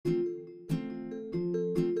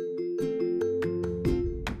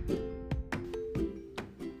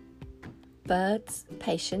Birds,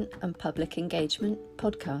 Patient and Public Engagement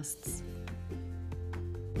podcasts.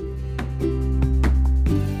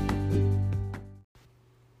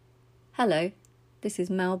 Hello, this is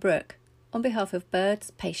Mel Brooke on behalf of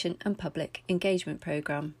Birds, Patient and Public Engagement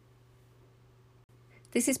Programme.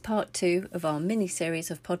 This is part 2 of our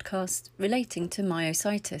mini-series of podcasts relating to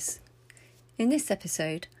myositis. In this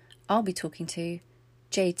episode, I'll be talking to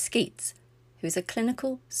Jade Skeets, who is a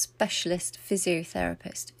clinical specialist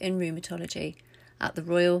physiotherapist in rheumatology at the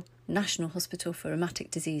Royal National Hospital for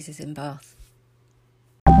Rheumatic Diseases in Bath.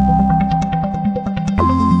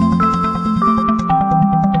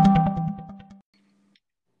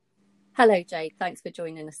 Hello Jade, thanks for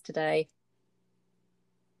joining us today.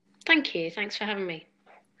 Thank you, thanks for having me.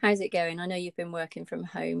 How's it going? I know you've been working from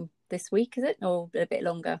home this week, is it? Or a bit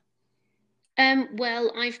longer?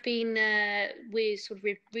 Well, I've been, we're sort of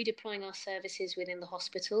redeploying our services within the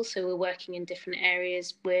hospital. So we're working in different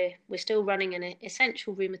areas. We're still running an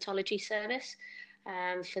essential rheumatology service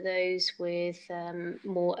for those with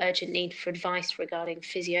more urgent need for advice regarding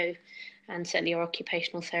physio, and certainly our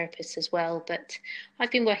occupational therapists as well. But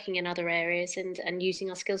I've been working in other areas and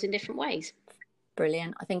using our skills in different ways.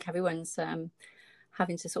 Brilliant. I think everyone's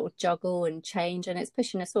having to sort of juggle and change, and it's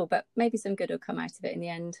pushing us all, but maybe some good will come out of it in the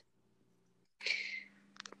end.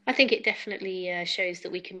 I think it definitely shows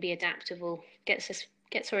that we can be adaptable, gets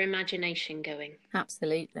our imagination going.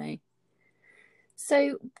 Absolutely.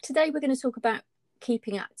 So today we're going to talk about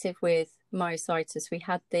keeping active with myositis. We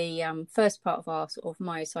had the first part of our sort of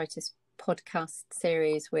myositis podcast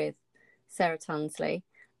series with Sarah Tansley,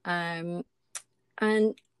 and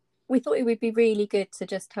we thought it would be really good to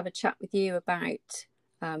just have a chat with you about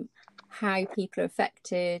how people are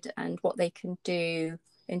affected and what they can do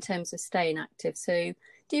in terms of staying active. So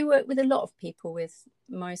do you work with a lot of people with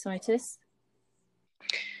myositis?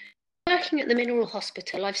 Working at the Mineral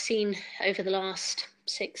Hospital, I've seen over the last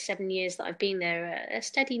 6-7 years that I've been there, a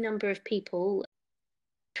steady number of people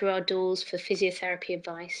through our doors for physiotherapy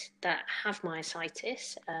advice that have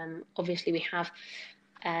myositis. Obviously, we have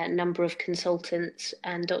a number of consultants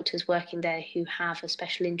and doctors working there who have a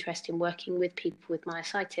special interest in working with people with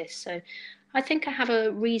myositis. So I think I have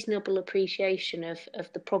a reasonable appreciation of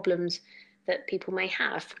the problems that people may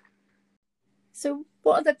have. So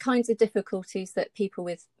what are the kinds of difficulties that people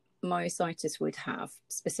with myositis would have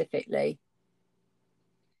specifically?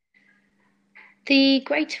 The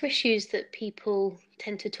greater issues that people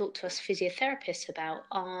tend to talk to us physiotherapists about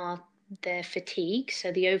are their fatigue,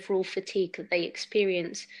 so the overall fatigue that they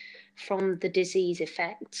experience from the disease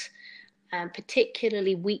effects,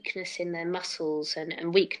 particularly weakness in their muscles,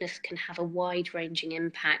 and weakness can have a wide-ranging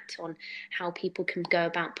impact on how people can go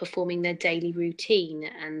about performing their daily routine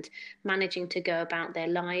and managing to go about their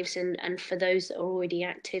lives, and for those that are already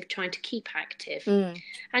active, trying to keep active.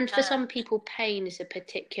 And for some people, pain is a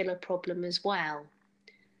particular problem as well.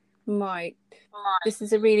 Right. This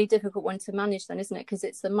is a really difficult one to manage then, isn't it? Because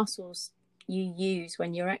it's the muscles you use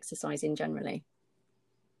when you're exercising generally.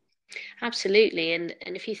 Absolutely. And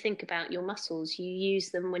if you think about your muscles, you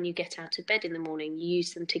use them when you get out of bed in the morning, you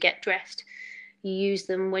use them to get dressed, you use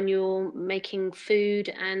them when you're making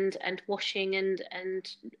food and washing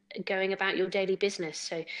and going about your daily business.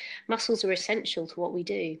 So muscles are essential to what we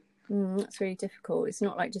do. That's really difficult. It's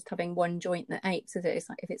not like just having one joint that aches, is it? It's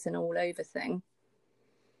like if it's an all over thing.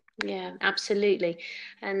 Yeah, absolutely.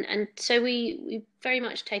 And so we very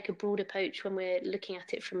much take a broad approach when we're looking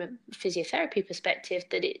at it from a physiotherapy perspective,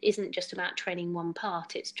 that it isn't just about training one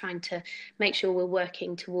part, it's trying to make sure we're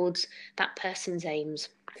working towards that person's aims.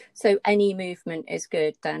 So any movement is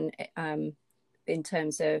good then, in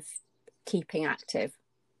terms of keeping active?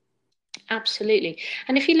 Absolutely.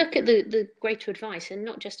 And if you look at the greater advice, and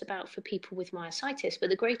not just about for people with myositis, but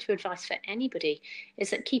the greater advice for anybody,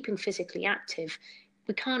 is that keeping physically active,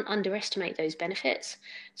 we can't underestimate those benefits.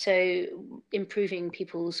 So improving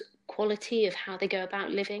people's quality of how they go about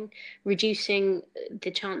living, reducing the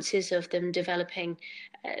chances of them developing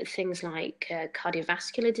things like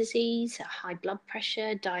cardiovascular disease, high blood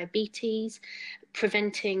pressure, diabetes,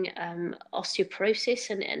 preventing osteoporosis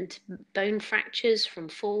and bone fractures from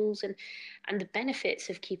falls, and the benefits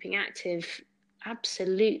of keeping active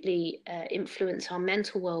absolutely influence our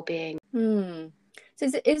mental well-being. So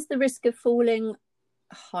is the risk of falling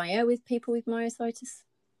higher with people with myositis?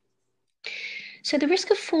 So the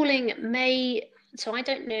risk of falling so I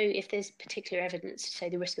don't know if there's particular evidence to say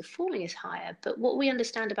the risk of falling is higher, but what we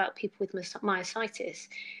understand about people with myositis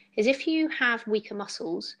is if you have weaker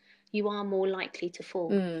muscles, you are more likely to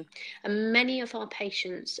fall. And many of our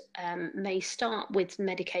patients may start with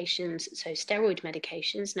medications, so steroid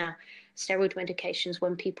medications. Now, steroid medications,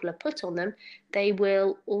 when people are put on them, they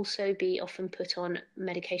will also be often put on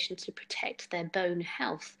medications to protect their bone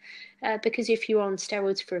health. Because if you're on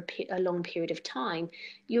steroids for a long period of time,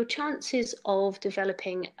 your chances of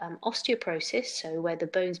developing osteoporosis, so where the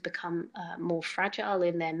bones become more fragile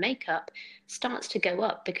in their makeup, starts to go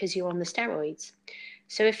up because you're on the steroids.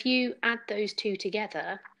 So if you add those two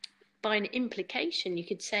together, by an implication, you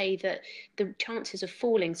could say that the chances of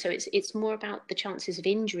falling, so it's more about the chances of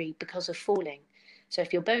injury because of falling. So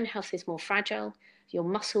if your bone health is more fragile, your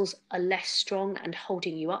muscles are less strong and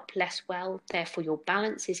holding you up less well, therefore your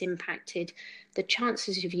balance is impacted, the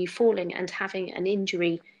chances of you falling and having an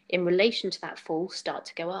injury in relation to that fall start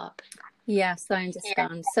to go up. Yes, I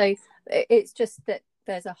understand. So it's just that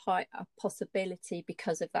there's a possibility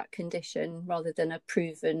because of that condition rather than a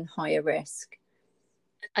proven higher risk.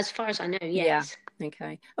 As far as I know, yes. Yeah.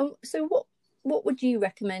 Okay. So what would you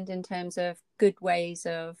recommend in terms of good ways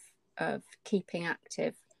of keeping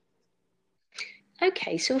active?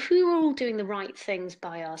 Okay, so if we were all doing the right things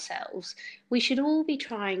by ourselves, we should all be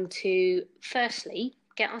trying to, firstly,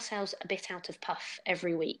 get ourselves a bit out of puff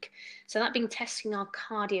every week. So that being testing our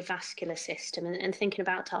cardiovascular system and thinking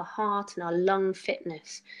about our heart and our lung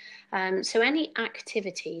fitness. So any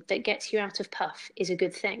activity that gets you out of puff is a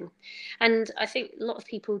good thing. And I think a lot of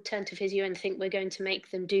people turn to physio and think we're going to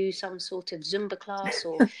make them do some sort of Zumba class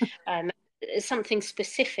or something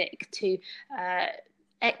specific to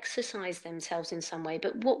exercise themselves in some way.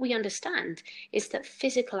 But what we understand is that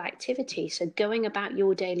physical activity, so going about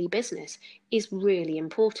your daily business, is really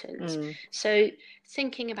important. So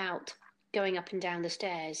thinking about going up and down the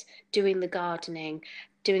stairs, doing the gardening,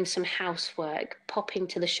 doing some housework, popping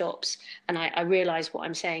to the shops. And I realise what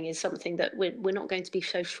I'm saying is something that we're not going to be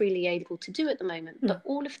so freely able to do at the moment. But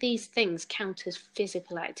all of these things count as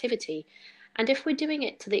physical activity. And if we're doing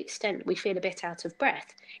it to the extent we feel a bit out of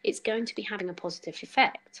breath, it's going to be having a positive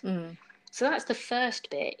effect. So that's the first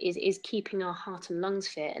bit, is keeping our heart and lungs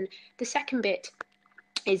fit. And the second bit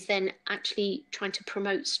is then actually trying to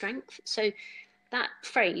promote strength. So that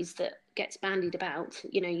phrase that gets bandied about,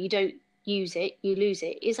 you don't use it, you lose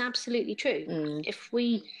it, is absolutely true. If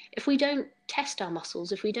we don't test our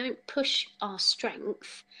muscles, if we don't push our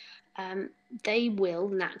strength, they will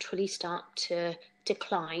naturally start to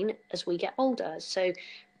decline as we get older. So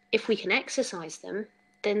if we can exercise them,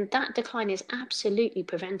 then that decline is absolutely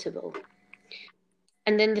preventable.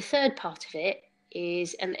 And then the third part of it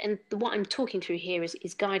is, and what I'm talking through here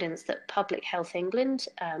is guidance that Public Health England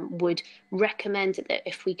would recommend, that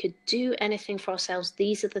if we could do anything for ourselves,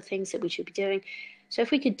 these are the things that we should be doing. So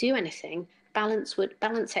if we could do anything, balance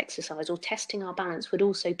exercise or testing our balance would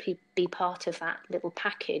also be part of that little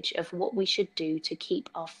package of what we should do to keep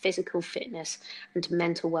our physical fitness and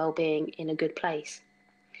mental well-being in a good place.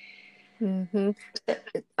 And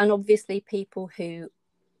obviously people who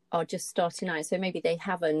are just starting out, so maybe they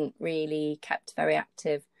haven't really kept very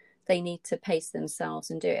active, they need to pace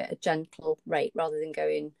themselves and do it at a gentle rate rather than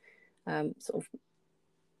going sort of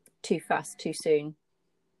too fast too soon.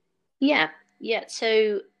 Yeah.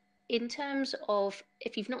 So in terms of,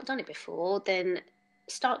 if you've not done it before, then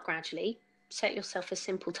start gradually, set yourself a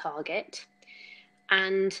simple target.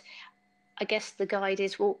 And I guess the guide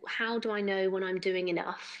is, well, how do I know when I'm doing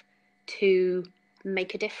enough to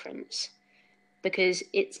make a difference? Because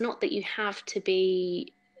it's not that you have to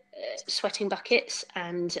be sweating buckets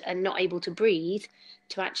and not able to breathe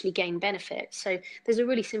to actually gain benefit. So there's a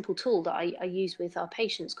really simple tool that I use with our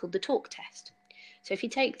patients called the talk test. So if you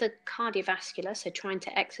take the cardiovascular, so trying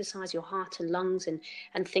to exercise your heart and lungs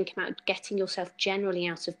and think about getting yourself generally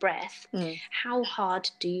out of breath, how hard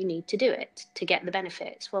do you need to do it to get the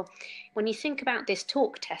benefits? Well, when you think about this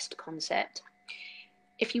talk test concept,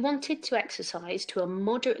 if you wanted to exercise to a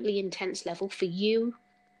moderately intense level for you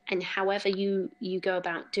and however you go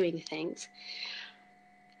about doing things,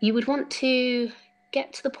 you would want to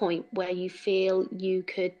get to the point where you feel you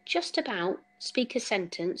could just about speak a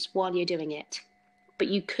sentence while you're doing it, but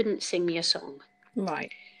you couldn't sing me a song.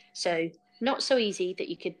 Right. So not so easy that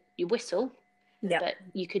you whistle, Yep. but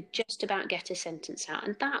you could just about get a sentence out.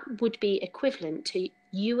 And that would be equivalent to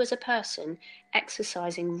you as a person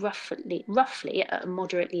exercising roughly at a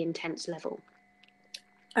moderately intense level.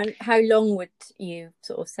 And how long would you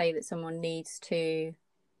sort of say that someone needs to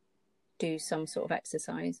do some sort of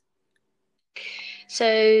exercise?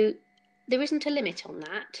 So there isn't a limit on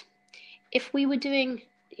that. If we were doing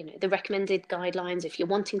the recommended guidelines, if you're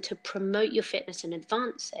wanting to promote your fitness and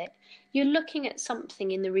advance it, you're looking at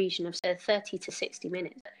something in the region of 30 to 60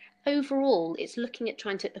 minutes. overall, it's looking at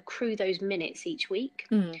trying to accrue those minutes each week.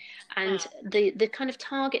 Mm. And the kind of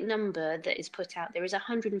target number that is put out there is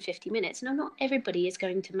 150 minutes. Now, not everybody is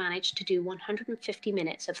going to manage to do 150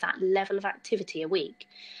 minutes of that level of activity a week,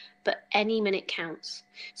 but any minute counts.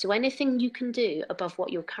 So anything you can do above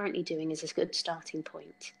what you're currently doing is a good starting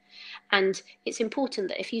point. And it's important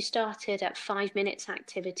that if you started at 5 minutes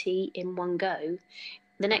activity in one go,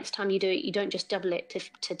 the next time you do it, you don't just double it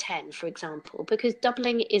to 10, for example, because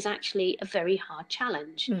doubling is actually a very hard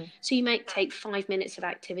challenge. So you might take 5 minutes of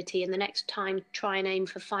activity, and the next time try and aim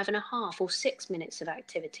for 5.5 or 6 minutes of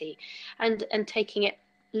activity, and taking it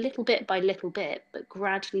little bit by little bit, but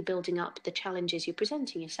gradually building up the challenges you're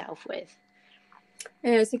presenting yourself with.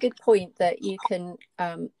 Yeah, it's a good point that you can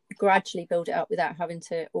gradually build it up without having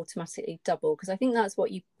to automatically double, because I think that's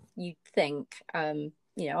what you think.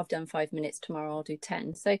 I've done 5 minutes, tomorrow I'll do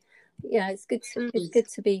 10. So yeah, it's good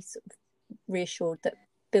to be sort of reassured that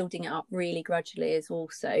building it up really gradually is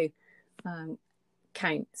also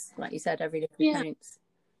counts. Like you said, every little counts.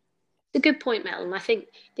 It's a good point, Mel, and I think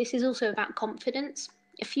this is also about confidence.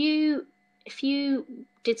 If you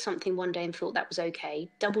did something one day and thought that was okay,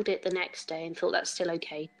 doubled it the next day and thought that's still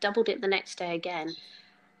okay, doubled it the next day again,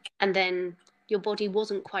 and then your body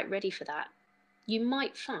wasn't quite ready for that, you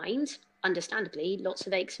might find, understandably, lots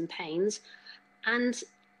of aches and pains. And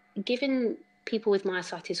given people with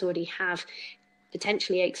myositis already have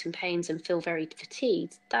potentially aches and pains and feel very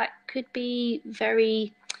fatigued, that could be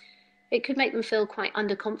it could make them feel quite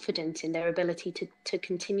underconfident in their ability to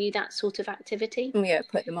continue that sort of activity. Yeah,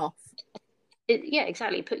 put them off.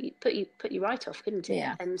 Exactly. Put you right off, couldn't it?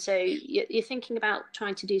 Yeah. And so you're thinking about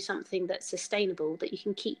trying to do something that's sustainable, that you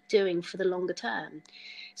can keep doing for the longer term.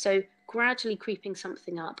 So gradually creeping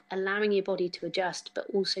something up, allowing your body to adjust, but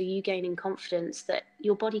also you gaining confidence that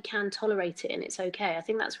your body can tolerate it and it's okay. I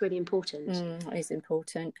think that's really important. It is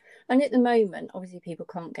important. And at the moment, obviously, people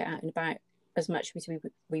can't get out and about as much as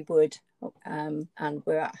we would, and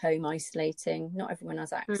we're at home isolating. Not everyone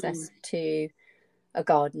has access to a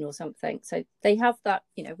garden or something, so they have that.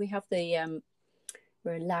 We have we're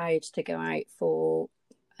allowed to go out for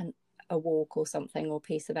a walk or something, or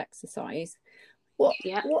piece of exercise. What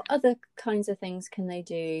other kinds of things can they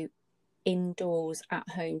do indoors at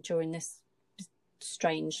home during this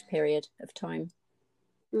strange period of time?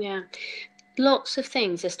 Lots of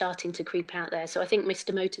things are starting to creep out there. So I think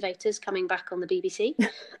Mr. Motivator's coming back on the BBC.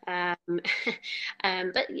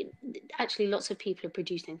 But actually lots of people are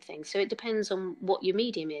producing things. So it depends on what your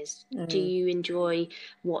medium is. Do you enjoy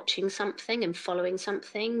watching something and following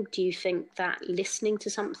something? Do you think that listening to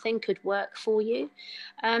something could work for you?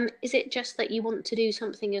 Is it just that you want to do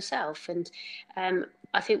something yourself? And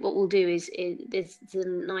I think what we'll do is there's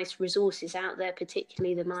some nice resources out there,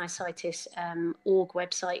 particularly the myositis org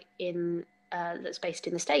website that's based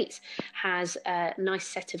in the States, has a nice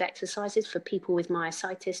set of exercises for people with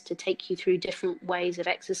myositis to take you through different ways of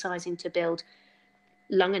exercising to build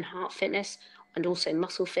lung and heart fitness, and also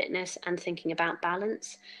muscle fitness, and thinking about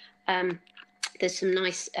balance. There's some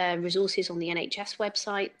nice resources on the NHS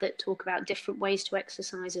website that talk about different ways to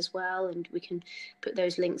exercise as well, and we can put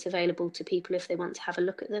those links available to people if they want to have a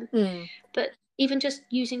look at them. But even just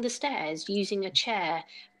using the stairs, using a chair,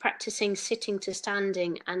 practicing sitting to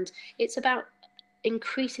standing, and it's about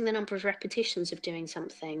increasing the number of repetitions of doing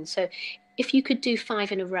something. So if you could do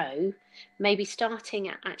 5 in a row, maybe starting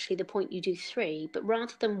at actually the point you do 3, but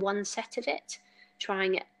rather than one set of it,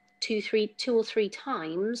 trying it 2 or 3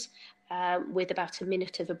 times, with about a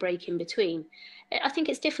minute of a break in between. I think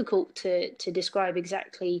it's difficult to describe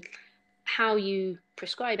exactly how you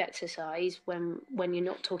prescribe exercise when you're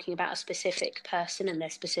not talking about a specific person and their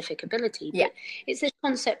specific ability. But it's this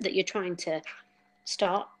concept that you're trying to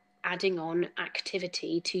start adding on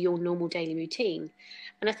activity to your normal daily routine.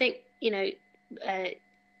 And I think,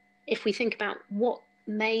 if we think about what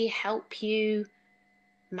may help you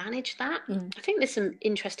manage that, I think there's some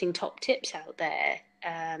interesting top tips out there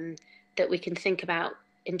that we can think about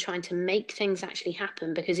in trying to make things actually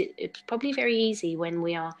happen, because it's probably very easy when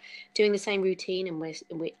we are doing the same routine and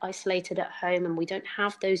we're isolated at home and we don't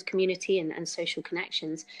have those community and social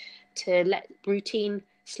connections, to let routine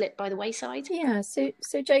slip by the wayside. Yeah. So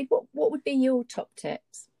Jade, what would be your top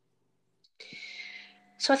tips?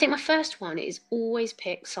 So I think my first one is always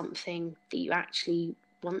pick something that you actually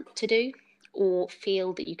want to do, or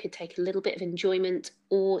feel that you could take a little bit of enjoyment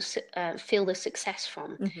or feel the success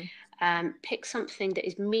from. Pick something that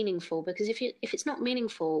is meaningful, because if it's not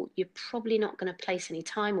meaningful, you're probably not going to place any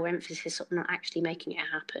time or emphasis on not actually making it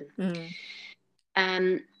happen.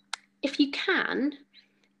 If you can,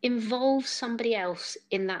 involve somebody else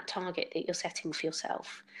in that target that you're setting for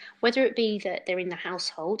yourself, whether it be that they're in the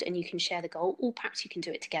household and you can share the goal, or perhaps you can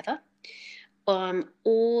do it together,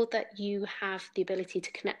 or that you have the ability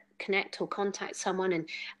to connect or contact someone and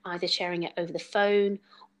either sharing it over the phone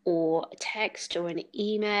or a text or an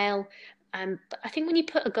email. But I think when you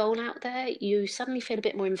put a goal out there, you suddenly feel a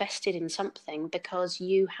bit more invested in something because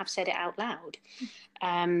you have said it out loud.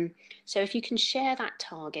 So if you can share that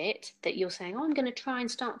target that you're saying, oh, I'm going to try and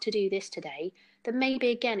start to do this today, then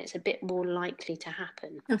maybe again it's a bit more likely to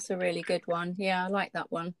happen. That's a really good one. Yeah, I like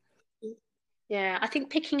that one. Yeah, I think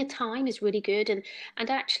picking a time is really good, and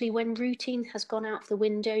actually when routine has gone out the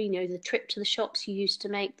window, you know, the trip to the shops you used to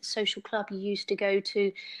make, the social club you used to go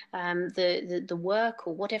to, the work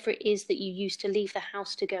or whatever it is that you used to leave the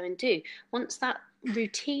house to go and do. Once that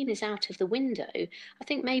routine is out of the window, I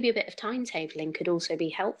think maybe a bit of timetabling could also be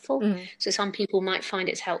helpful. So some people might find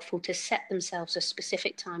it's helpful to set themselves a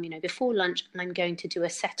specific time, you know, before lunch, and I'm going to do a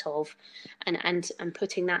set of, and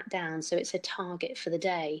putting that down so it's a target for the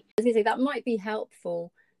day. That might be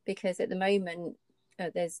helpful because at the moment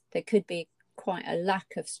there could be quite a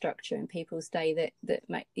lack of structure in people's day that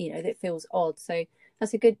make, you know, that feels odd. So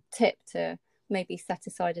that's a good tip to maybe set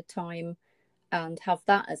aside a time and have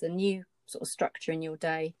that as a new sort of structure in your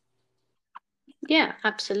day. Yeah,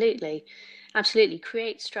 absolutely. Absolutely.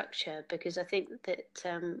 Create structure, because I think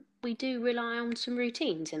that we do rely on some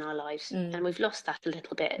routines in our lives, and we've lost that a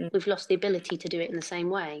little bit. We've lost the ability to do it in the same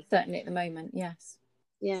way. Certainly at the moment, yes.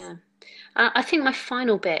 Yeah. I think my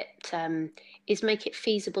final bit is make it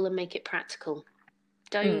feasible and make it practical.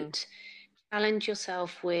 Don't challenge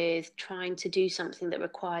yourself with trying to do something that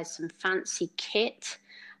requires some fancy kit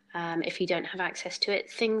if you don't have access to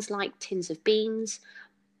it. Things like tins of beans,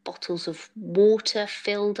 bottles of water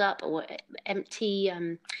filled up, or empty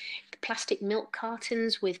plastic milk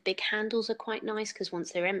cartons with big handles are quite nice, because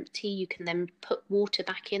once they're empty you can then put water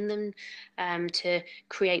back in them to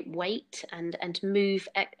create weight and move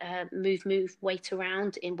weight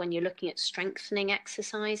around in when you're looking at strengthening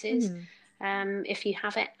exercises. If you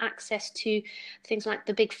have access to things like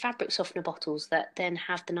the big fabric softener bottles that then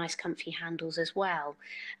have the nice comfy handles as well.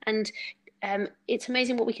 And it's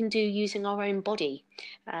amazing what we can do using our own body.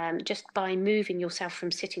 Just by moving yourself from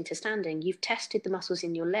sitting to standing, you've tested the muscles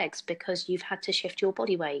in your legs because you've had to shift your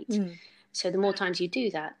body weight. So the more times you do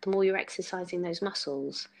that, the more you're exercising those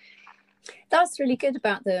muscles. That's really good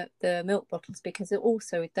about the milk bottles, because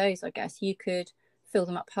also with those, I guess you could fill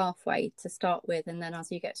them up halfway to start with, and then as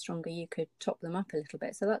you get stronger you could top them up a little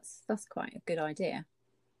bit. So that's quite a good idea.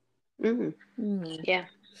 Yeah.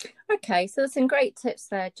 Okay, so there's some great tips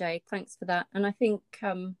there, Jade. Thanks for that. And I think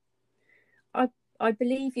I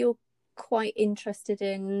believe you're quite interested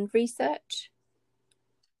in research.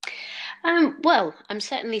 Well, I'm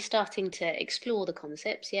certainly starting to explore the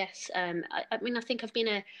concepts. Yes, I mean, I think I've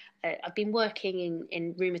been working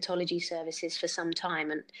in rheumatology services for some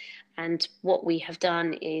time, and what we have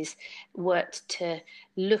done is worked to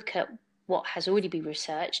look at what has already been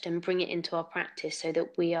researched and bring it into our practice, so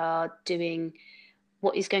that we are doing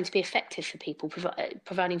what is going to be effective for people,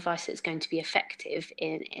 providing advice that's going to be effective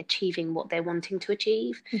in achieving what they're wanting to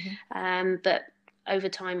achieve. But over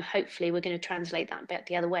time, hopefully, we're going to translate that back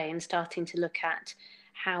the other way and starting to look at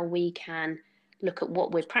how we can look at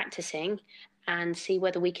what we're practicing and see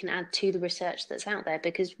whether we can add to the research that's out there.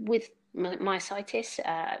 Because with myositis,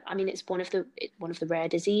 I mean, it's one of the rare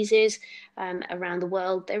diseases around the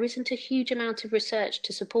world. There isn't a huge amount of research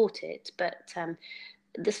to support it, but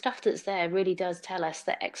the stuff that's there really does tell us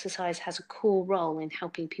that exercise has a core role in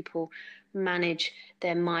helping people manage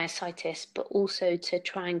their myositis, but also to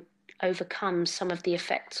try and overcome some of the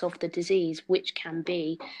effects of the disease, which can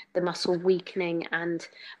be the muscle weakening and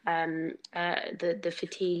the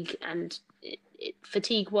fatigue. And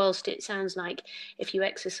fatigue, whilst it sounds like if you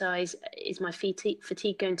exercise, is my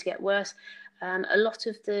fatigue going to get worse? A lot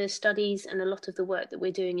of the studies and a lot of the work that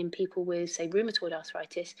we're doing in people with, say, rheumatoid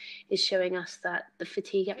arthritis is showing us that the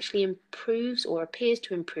fatigue actually improves, or appears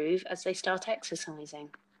to improve, as they start exercising.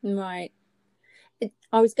 Right.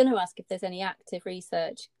 I was going to ask if there's any active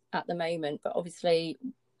research at the moment, but obviously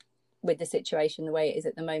with the situation the way it is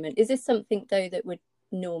at the moment, is this something though that would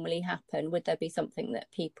normally happen? Would there be something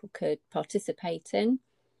that people could participate in?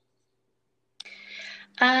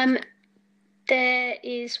 There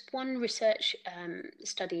is one research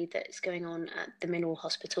study that's going on at the Mineral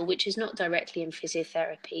Hospital, which is not directly in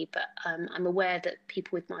physiotherapy, but I'm aware that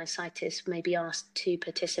people with myositis may be asked to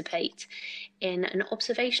participate in an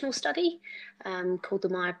observational study called the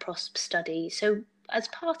MyoProsp study. So as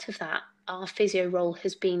part of that, our physio role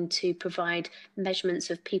has been to provide measurements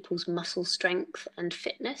of people's muscle strength and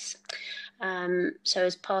fitness. So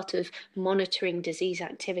as part of monitoring disease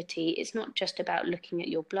activity, it's not just about looking at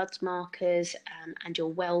your blood markers and your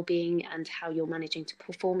well-being and how you're managing to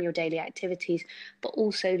perform your daily activities, but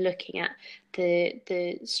also looking at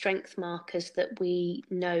the strength markers that we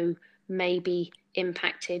know may be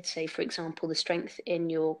impacted, say for example the strength in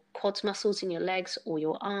your quads muscles in your legs or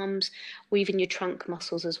your arms, or even your trunk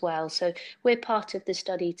muscles as well. So we're part of the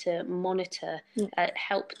study to monitor,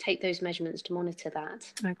 help take those measurements to monitor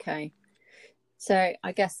that. Okay, so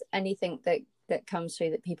I guess anything that comes through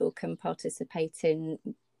that people can participate in,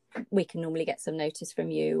 we can normally get some notice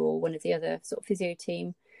from you or one of the other sort of physio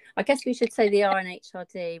team. I guess we should say the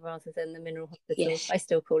RNHRD rather than the Mineral Hospital. Yes. I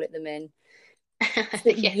still call it the Min.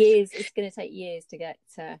 Yes. It's going to take years to get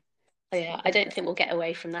yeah, I don't think we'll get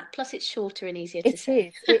away from that. Plus it's shorter and easier to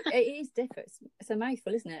say. It is different. It's a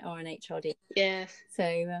mouthful, isn't it, RNHRD? Yes.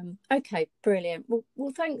 So okay, brilliant.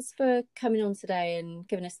 Well thanks for coming on today and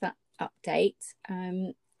giving us that update,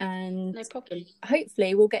 and no problem.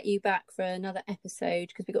 hopefully we'll get you back for another episode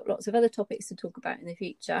because we've got lots of other topics to talk about in the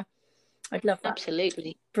future. I'd love that.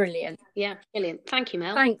 Absolutely. Brilliant. Yeah, brilliant. Thank you,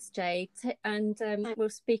 Mel. Thanks, Jade, and we'll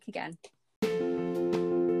speak again.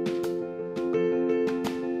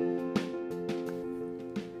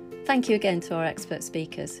 Thank you again to our expert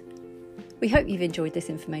speakers. We hope you've enjoyed this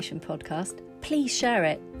information podcast. Please share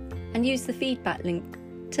it and use the feedback link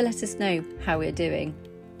to let us know how we're doing.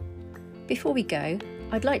 Before we go,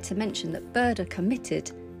 I'd like to mention that Bird are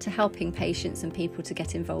committed to helping patients and people to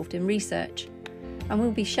get involved in research, and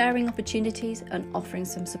we'll be sharing opportunities and offering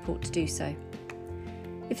some support to do so.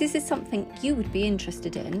 If this is something you would be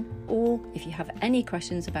interested in, or if you have any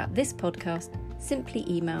questions about this podcast, simply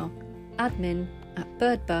email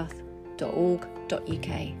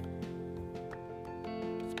admin@birdbath.org.uk.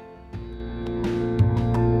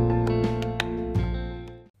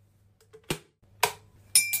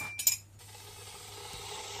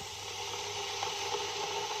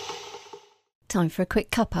 Time for a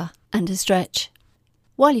quick cuppa and a stretch.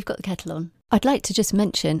 While you've got the kettle on, I'd like to just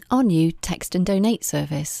mention our new text and donate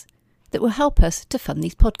service that will help us to fund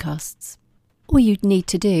these podcasts. All you'd need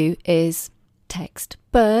to do is text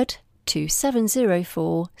BIRD to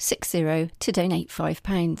 70460 to donate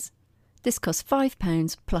 £5. This costs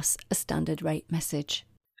 £5 plus a standard rate message.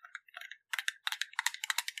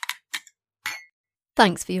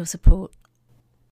 Thanks for your support.